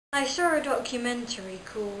I saw a documentary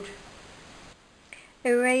called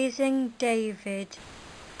Erasing David,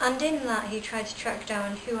 and in that he tried to track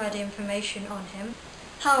down who had information on him,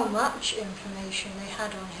 how much information they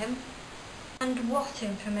had on him, and what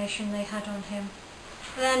information they had on him.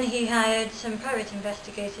 Then he hired some private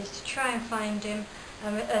investigators to try and find him,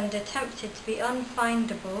 and attempted to be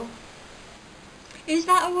unfindable. Is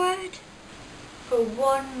that a word? For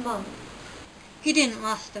 1 month. He didn't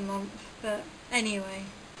last a month, but anyway.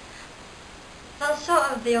 That's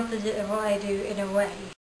sort of the opposite of what I do in a way.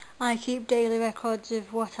 I keep daily records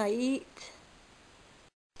of what I eat,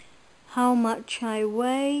 how much I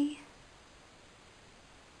weigh,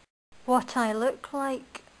 what I look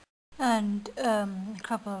like, and a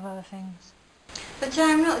couple of other things. But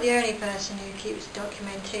I'm not the only person who keeps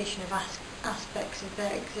documentation of aspects of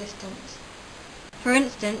their existence. For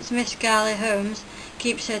instance, Miss Garley Holmes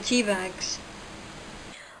keeps her tea bags.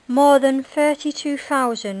 More than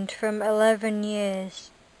 32,000 from 11 years.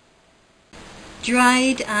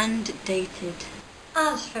 Dried and dated.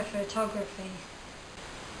 As for photography,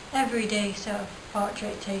 everyday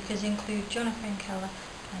self-portrait takers include Jonathan Keller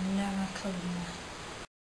and Noah Kalina.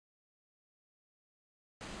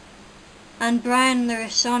 And Brian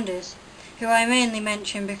Lewis Saunders, who I mainly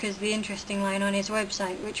mention because of the interesting line on his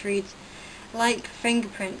website which reads, "Like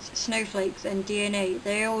fingerprints, snowflakes and DNA,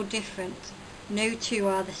 they're all different. No two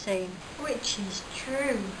are the same." Which is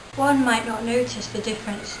true. One might not notice the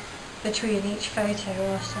difference between each photo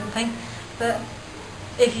or something, but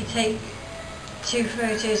if you take 2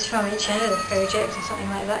 photos from each end of the project or something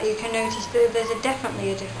like that, you can notice that there's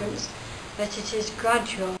definitely a difference, but it is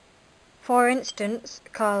gradual. For instance,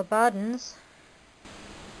 Carl Baden's.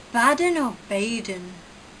 Baden or Baden?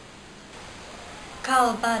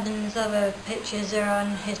 Carl Baden's other pictures are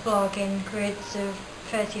on his blog in grids of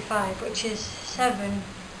 35, which is 7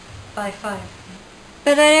 by 5.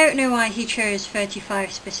 But I don't know why he chose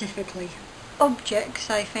 35 specifically. Objects,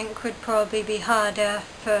 I think, would probably be harder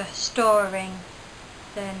for storing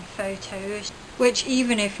than photos, which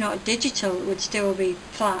even if not digital would still be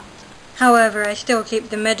flat. However, I still keep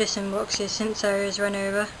the medicine boxes since I was run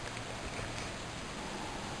over,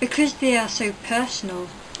 because they are so personal,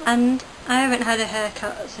 and I haven't had a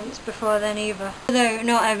haircut since before then either. Although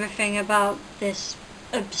not everything about this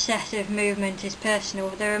obsessive movement is personal,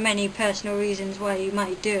 there are many personal reasons why you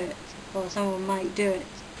might do it, or someone might do it.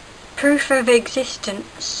 Proof of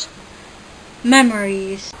existence.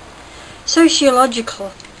 Memories.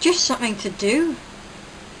 Sociological. Just something to do.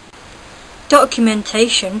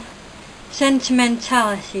 Documentation.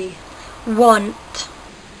 Sentimentality. Want.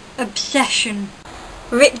 Obsession.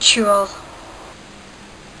 Ritual.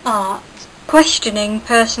 Art. Questioning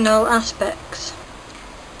personal aspects.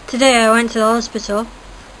 Today I went to the hospital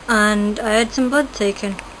and I had some blood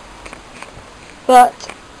taken.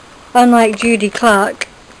 But unlike Judy Clark,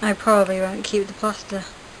 I probably won't keep the plaster.